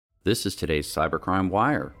This is today's Cybercrime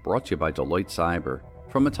Wire, brought to you by Deloitte Cyber.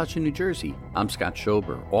 From Metuchen, New Jersey, I'm Scott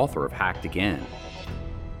Schober, author of Hacked Again.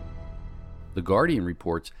 The Guardian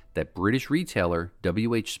reports that British retailer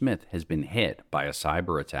WH Smith has been hit by a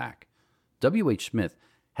cyber attack. WH Smith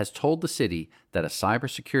has told the city that a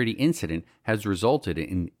cybersecurity incident has resulted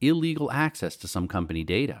in illegal access to some company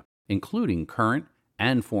data, including current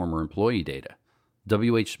and former employee data.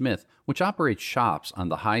 WH Smith, which operates shops on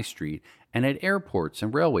the high street and at airports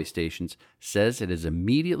and railway stations, says it has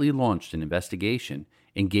immediately launched an investigation,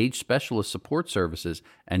 engaged specialist support services,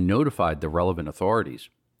 and notified the relevant authorities.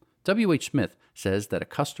 WH Smith says that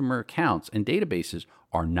customer accounts and databases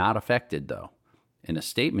are not affected, though. In a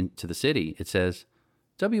statement to the city, it says,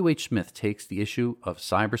 WH Smith takes the issue of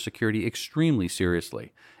cybersecurity extremely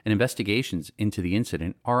seriously, and investigations into the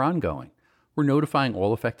incident are ongoing. We're notifying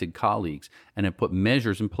all affected colleagues and have put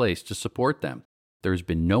measures in place to support them. There has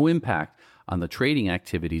been no impact on the trading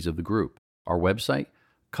activities of the group. Our website,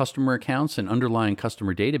 customer accounts, and underlying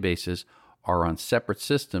customer databases are on separate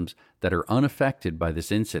systems that are unaffected by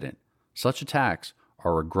this incident. Such attacks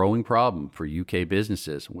are a growing problem for UK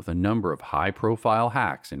businesses, with a number of high-profile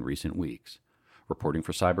hacks in recent weeks. Reporting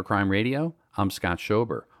for Cybercrime Radio, I'm Scott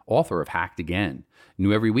Schober, author of Hacked Again.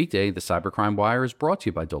 New every weekday, the Cybercrime Wire is brought to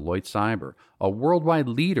you by Deloitte Cyber, a worldwide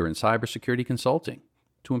leader in cybersecurity consulting.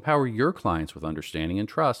 To empower your clients with understanding and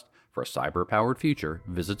trust for a cyber-powered future,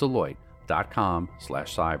 visit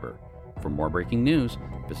Deloitte.com/cyber. For more breaking news,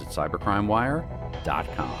 visit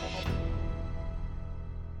cybercrimewire.com.